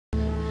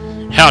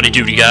Howdy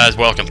doody guys,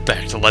 welcome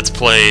back to Let's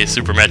Play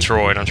Super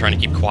Metroid. I'm trying to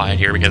keep quiet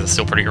here because it's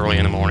still pretty early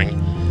in the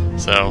morning.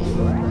 So,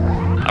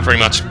 I pretty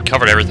much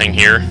covered everything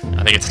here.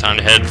 I think it's time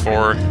to head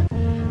for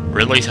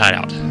Ridley's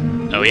Hideout.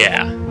 Oh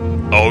yeah.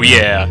 Oh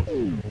yeah.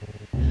 I'm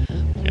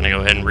gonna go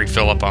ahead and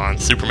refill up on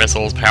super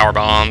missiles, power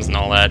bombs, and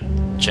all that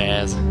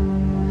jazz.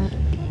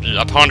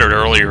 I pondered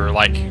earlier,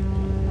 like,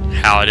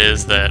 how it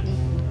is that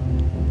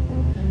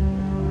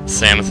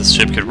Samus's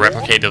ship could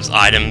replicate those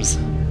items,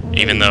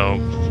 even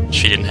though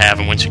she didn't have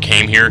them when she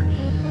came here.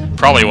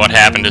 Probably what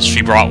happened is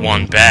she brought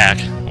one back.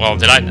 Well,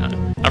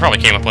 I probably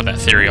came up with that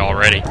theory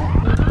already.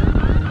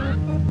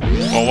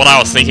 Well, what I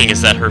was thinking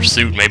is that her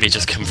suit maybe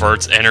just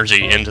converts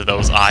energy into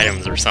those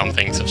items or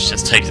something, so she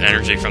just takes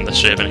energy from the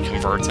ship and it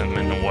converts them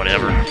into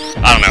whatever.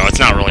 I don't know, it's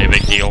not really a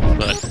big deal,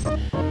 but...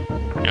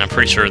 And I'm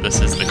pretty sure this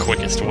is the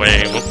quickest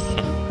way. Whoop.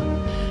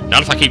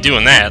 Not if I keep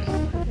doing that.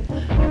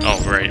 Oh,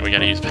 great, we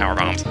gotta use power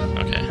bombs.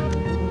 Okay.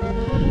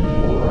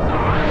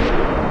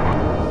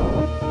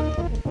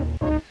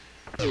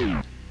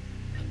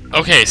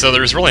 Okay, so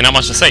there's really not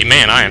much to say.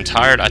 Man, I am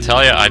tired, I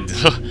tell you. I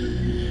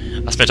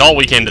spent all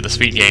weekend at the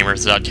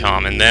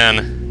speedgamers.com, and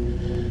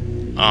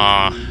then,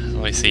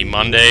 let me see,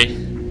 Monday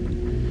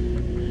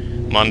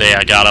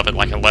I got up at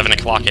like 11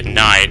 o'clock at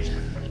night.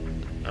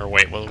 Or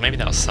wait, well, maybe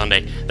that was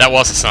Sunday. That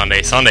was a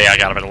Sunday. Sunday I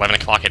got up at 11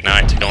 o'clock at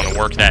night to go into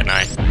work that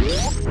night.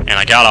 And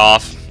I got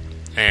off,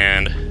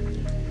 and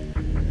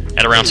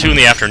at around 2 in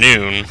the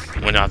afternoon,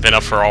 when I've been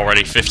up for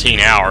already 15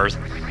 hours,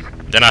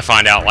 then I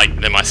find out like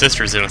that my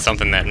sister's doing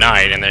something that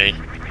night, and they're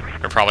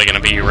probably going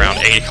to be around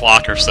 8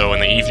 o'clock or so in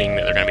the evening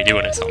that they're going to be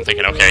doing it. So I'm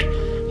thinking, okay,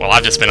 well,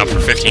 I've just been up for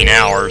 15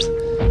 hours,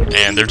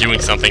 and they're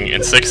doing something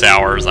in 6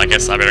 hours. I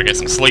guess I better get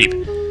some sleep.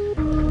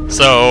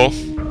 So,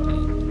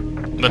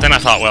 but then I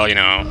thought, well, you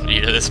know,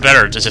 it's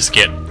better to just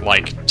get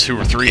like 2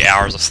 or 3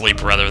 hours of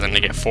sleep rather than to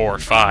get 4 or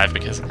 5,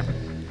 because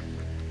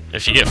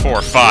if you get 4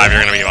 or 5,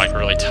 you're going to be like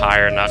really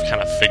tired, and I've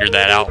kind of figured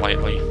that out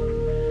lately.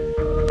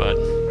 But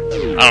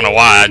I don't know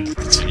why,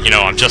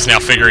 I'm just now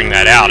figuring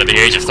that out at the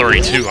age of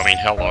 32. I mean,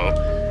 hello.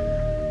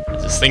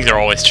 Just things are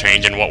always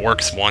changing. What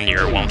works one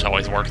year won't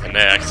always work the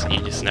next. You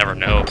just never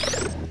know.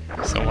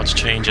 So much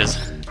changes.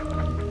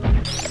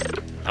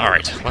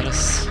 Alright, let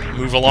us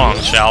move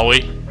along, shall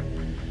we?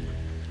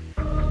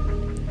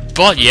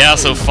 But yeah,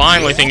 so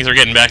finally things are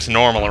getting back to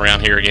normal around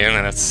here again,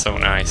 and that's so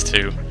nice,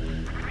 too.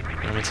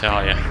 Let me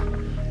tell you.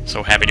 I'm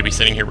so happy to be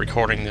sitting here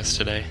recording this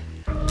today.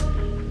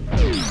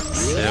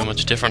 So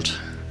much different.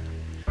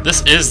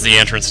 This is the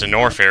entrance to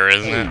Norfair,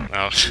 isn't it?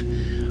 Oh,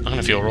 I'm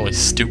gonna feel really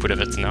stupid if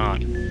it's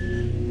not.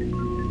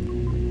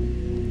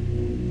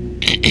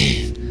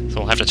 So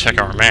we'll have to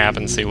check our map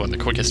and see what the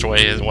quickest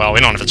way is. Well, we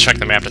don't have to check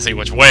the map to see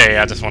which way,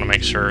 I just want to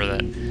make sure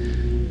that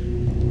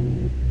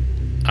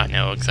I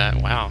know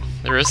exactly. Wow,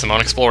 there is some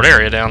unexplored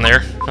area down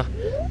there. Huh.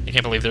 I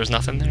can't believe there's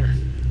nothing there.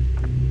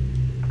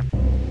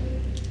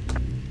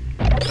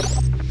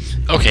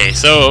 Okay,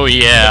 so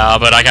yeah,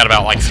 but I got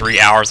about like 3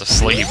 hours of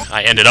sleep.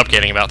 I ended up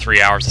getting about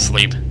 3 hours of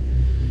sleep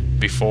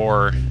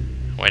before...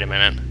 Wait a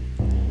minute.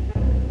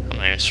 I'm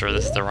not even sure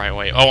this is the right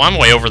way. Oh, I'm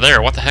way over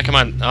there. What the heck am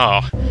I...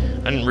 Oh, I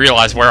didn't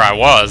realize where I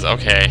was.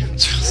 Okay,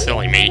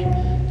 silly me.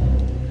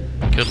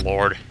 Good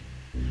lord.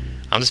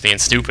 I'm just being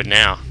stupid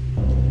now.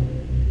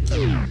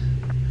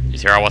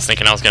 Here I was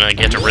thinking I was going to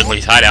get to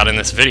Ridley's Hideout in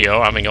this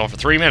video. I've been going for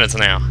 3 minutes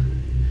now.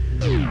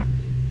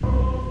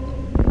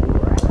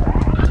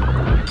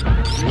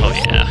 Oh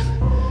yeah.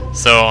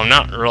 So I'm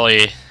not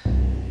really...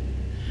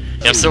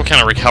 Yeah, I'm still kind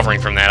of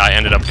recovering from that. I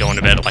ended up going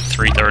to bed at like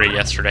 3:30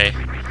 yesterday.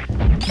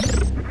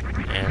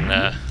 And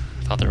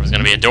thought there was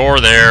going to be a door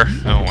there.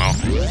 Oh well.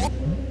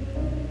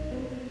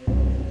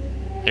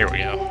 Here we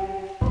go.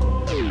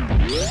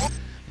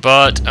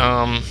 But,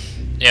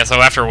 yeah,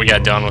 so after we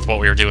got done with what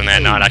we were doing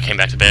that night, I came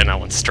back to bed and I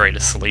went straight to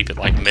sleep at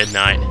like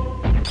midnight.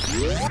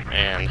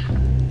 And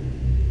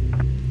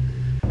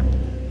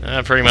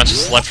I pretty much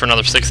slept for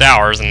another 6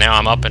 hours, and now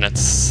I'm up and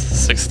it's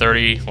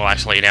 6:30. Well,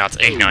 actually, now it's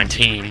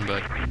 8:19,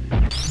 but...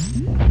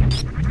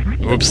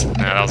 Oops, no,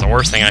 that was the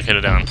worst thing I could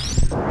have done.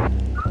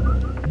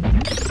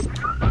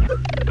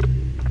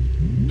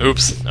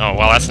 Oops. Oh,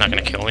 well, that's not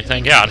going to kill me,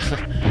 thank God. I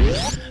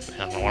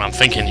don't know what I'm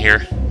thinking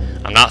here.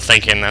 I'm not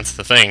thinking, that's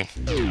the thing.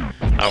 I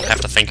don't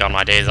have to think on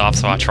my days off,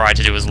 so I try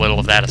to do as little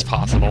of that as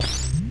possible.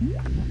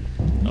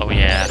 Oh,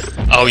 yeah.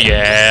 Oh,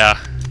 yeah!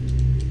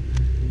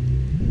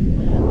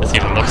 This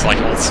even looks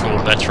like old school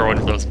Metroid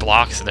with those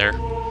blocks there.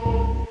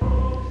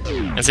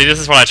 And see, this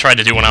is what I tried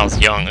to do when I was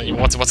young.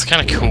 What's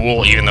kind of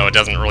cool, even though it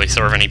doesn't really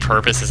serve any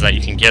purpose, is that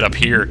you can get up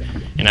here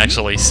and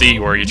actually see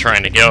where you're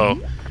trying to go.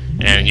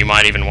 And you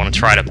might even want to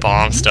try to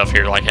bomb stuff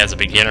here, like as a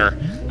beginner.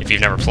 If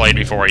you've never played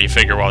before, you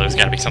figure, well, there's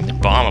got to be something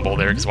bombable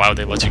there, because why would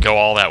they let you go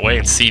all that way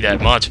and see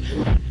that much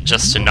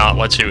just to not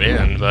let you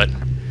in? But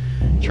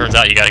turns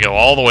out you got to go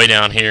all the way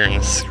down here, and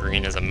the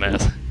screen is a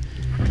mess.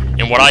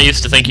 And what I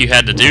used to think you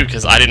had to do,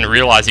 because I didn't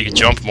realize you could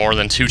jump more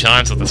than 2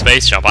 times with the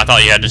space jump. I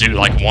thought you had to do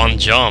like 1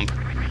 jump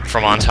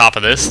from on top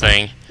of this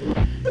thing,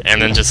 and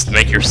then just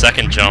make your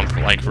second jump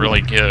like really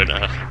good.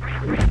 I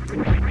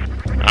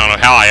don't know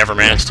how I ever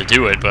managed to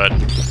do it, but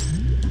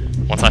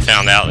Once I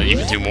found out that you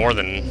could do more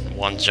than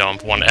one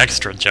jump, one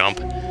extra jump,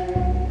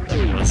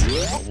 it was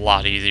a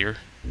lot easier.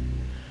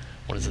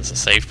 What is this, a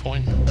save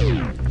point?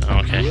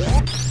 Oh, okay.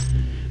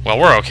 Well,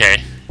 we're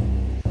okay.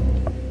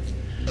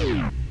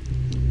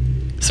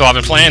 So I've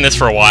been playing this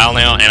for a while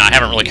now, and I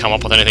haven't really come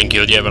up with anything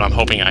good yet, but I'm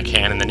hoping I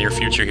can in the near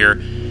future here.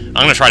 I'm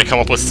going to try to come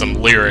up with some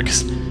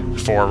lyrics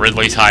for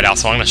Ridley's Hideout,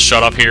 so I'm going to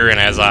shut up here, and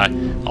as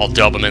I'll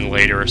dub them in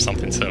later or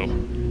something,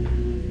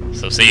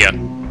 so see ya.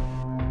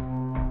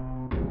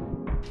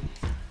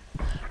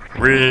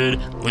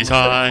 Ridley's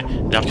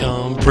Hideout,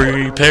 come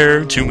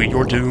prepared to meet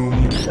your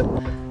doom.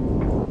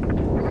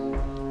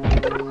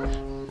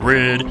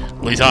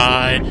 Ridley's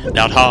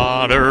Hideout,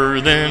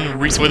 hotter than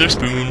Reese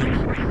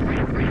Witherspoon.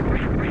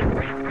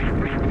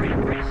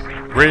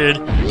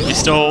 Ridley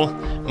stole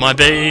my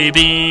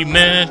baby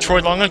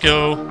Metroid long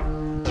ago.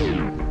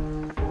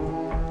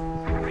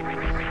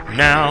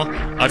 Now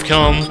I've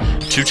come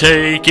to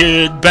take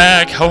it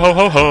back, ho ho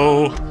ho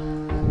ho.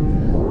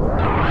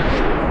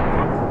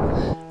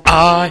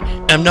 I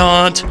am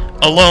not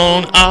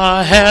alone,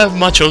 I have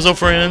my chozo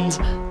friends.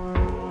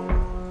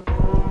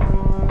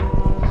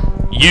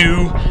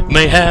 You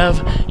may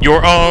have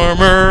your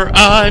armor,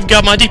 I've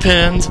got my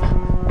depends.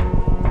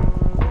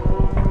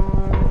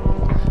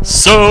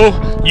 So,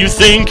 you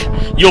think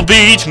you'll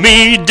beat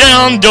me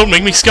down, don't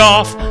make me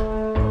scoff.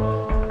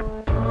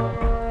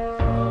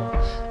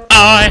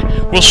 I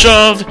will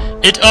shove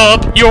it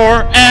up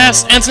your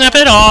ass and snap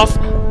it off.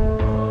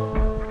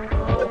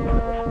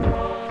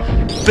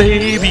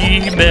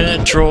 Baby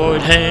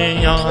Metroid,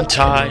 hang on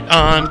tight,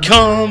 I'm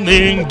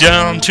coming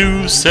down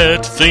to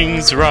set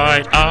things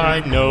right.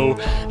 I know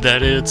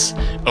that it's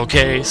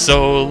okay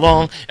so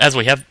long as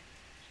we have...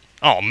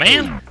 Oh,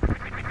 man!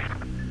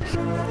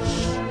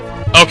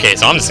 Okay,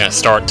 so I'm just gonna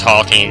start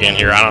talking again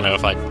here. I don't know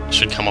if I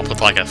should come up with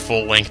like a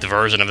full-length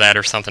version of that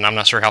or something. I'm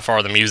not sure how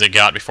far the music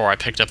got before I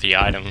picked up the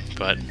item,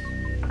 but...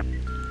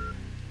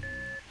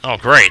 Oh,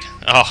 great.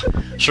 Oh,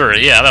 sure,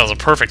 yeah, that was a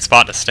perfect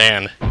spot to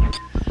stand.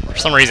 For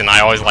some reason, I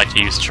always like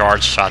to use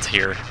charge shots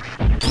here.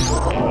 I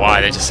don't know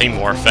why, they just seem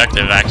more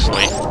effective,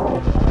 actually.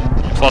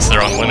 Plus,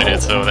 they're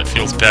unlimited, so that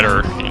feels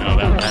better, you know,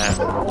 about that.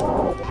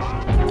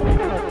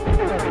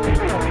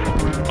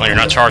 Well, you're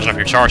not charging up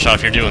your charge shot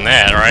if you're doing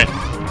that, right?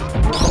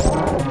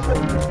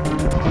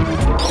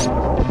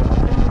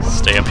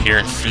 Stay up here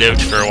and float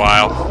for a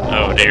while.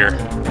 Oh dear.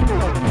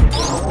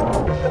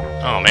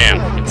 Oh man,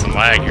 get some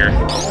lag here.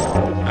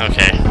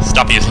 Okay,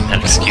 stop using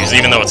that excuse,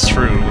 even though it's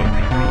true.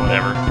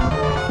 Whatever.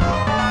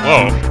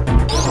 Whoa,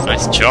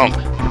 nice jump.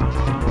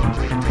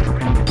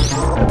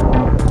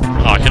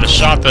 Oh, I could have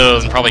shot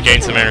those and probably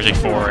gained some energy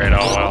for it.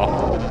 Oh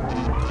well.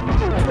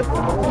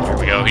 Here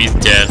we go, he's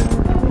dead.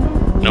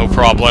 No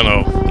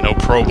problemo. No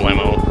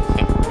problemo.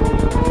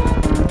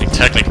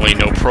 Technically,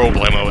 no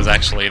problemo is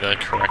actually the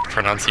correct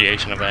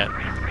pronunciation of that.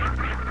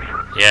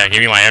 Yeah, give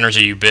me my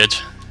energy, you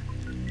bitch.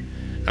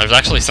 Now, there's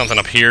actually something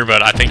up here,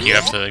 but I think you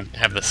have to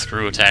have the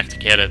screw attack to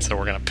get it, so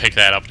we're gonna pick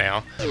that up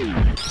now.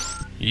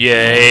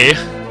 Yay!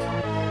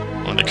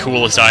 One of the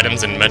coolest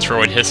items in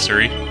Metroid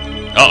history.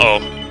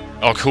 Uh-oh.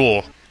 Oh,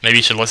 cool. Maybe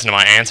you should listen to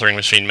my answering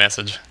machine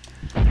message.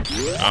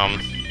 I'm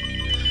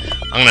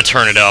gonna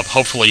turn it up.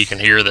 Hopefully you can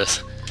hear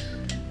this.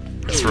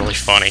 It's really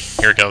funny.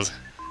 Here it goes.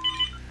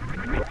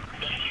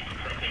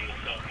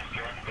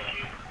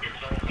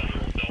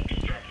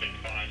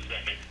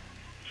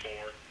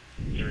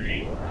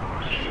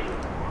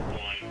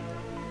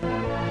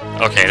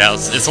 Okay,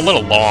 it's a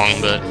little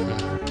long, but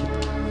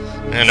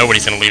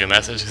nobody's gonna leave a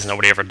message because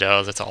nobody ever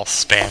does. It's all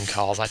spam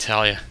calls, I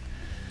tell you.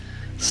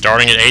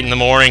 Starting at 8 in the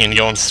morning and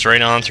going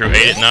straight on through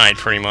 8 at night,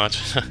 pretty much.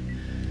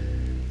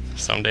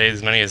 Some days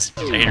as many as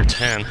 8 or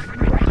 10.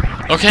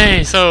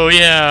 Okay, so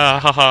yeah,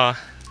 haha.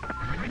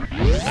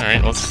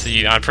 Alright, let's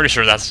see. I'm pretty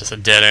sure that's just a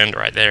dead end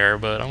right there,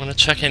 but I'm gonna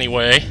check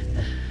anyway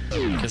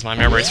because my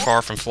memory's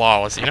far from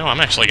flawless. You know, I'm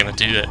actually gonna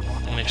do that.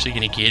 I'm actually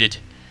gonna get it.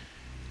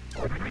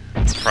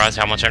 I'm surprised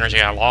how much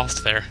energy I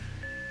lost there.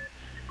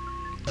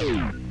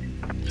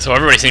 So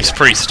everybody seems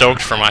pretty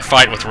stoked for my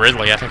fight with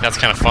Ridley. I think that's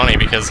kind of funny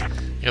because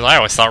I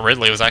always thought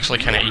Ridley was actually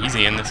kind of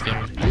easy in this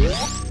game.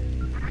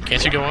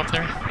 Can't you go up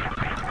there?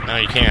 No,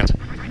 you can't.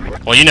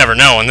 Well, you never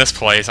know in this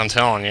place, I'm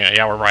telling you.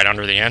 Yeah, we're right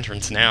under the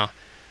entrance now.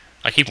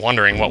 I keep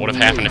wondering what would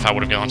have happened if I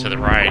would have gone to the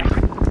right.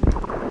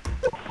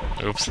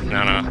 Oops,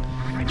 no.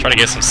 Try to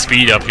get some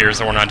speed up here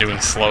so we're not doing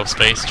slow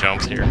space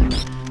jumps here.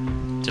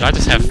 Did I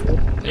just have...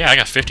 Yeah, I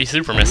got 50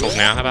 super missiles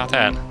now. How about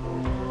that?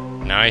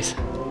 Nice.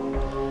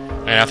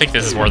 And I think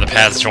this is where the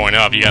paths join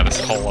up. You got this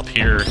hole up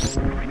here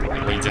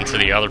that leads into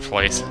the other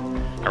place.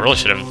 I really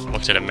should have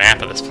looked at a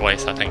map of this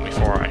place, I think,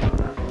 before I...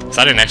 Because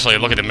I didn't actually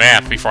look at the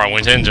map before I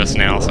went in just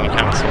now, so I'm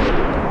kind of sort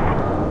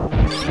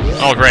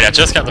of... Oh, great, I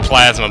just got the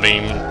plasma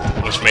beam,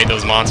 which made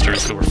those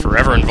monsters who were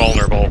forever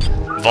invulnerable,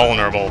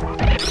 vulnerable.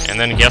 And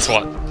then guess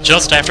what?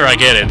 Just after I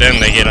get it, then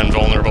they get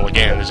invulnerable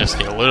again. They just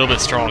get a little bit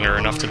stronger,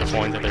 enough to the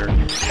point that they're...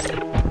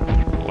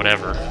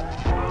 whatever.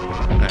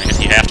 I guess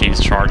you have to use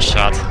charge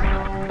shots.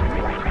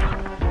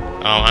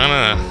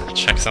 I'm gonna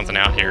check something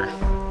out here.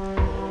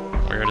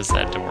 Where does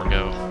that door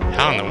go?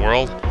 How in the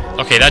world?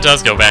 Okay, that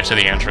does go back to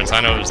the entrance.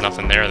 I know there's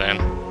nothing there then.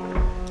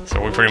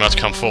 So we pretty much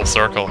come full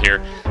circle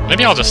here.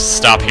 Maybe I'll just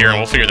stop here and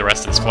we'll figure the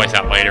rest of this place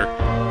out later.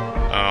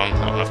 I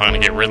don't know if I'm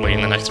going to get Ridley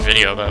in the next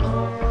video, but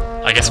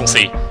I guess we'll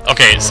see.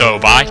 Okay, so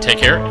bye, take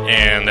care,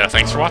 and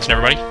thanks for watching,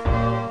 everybody.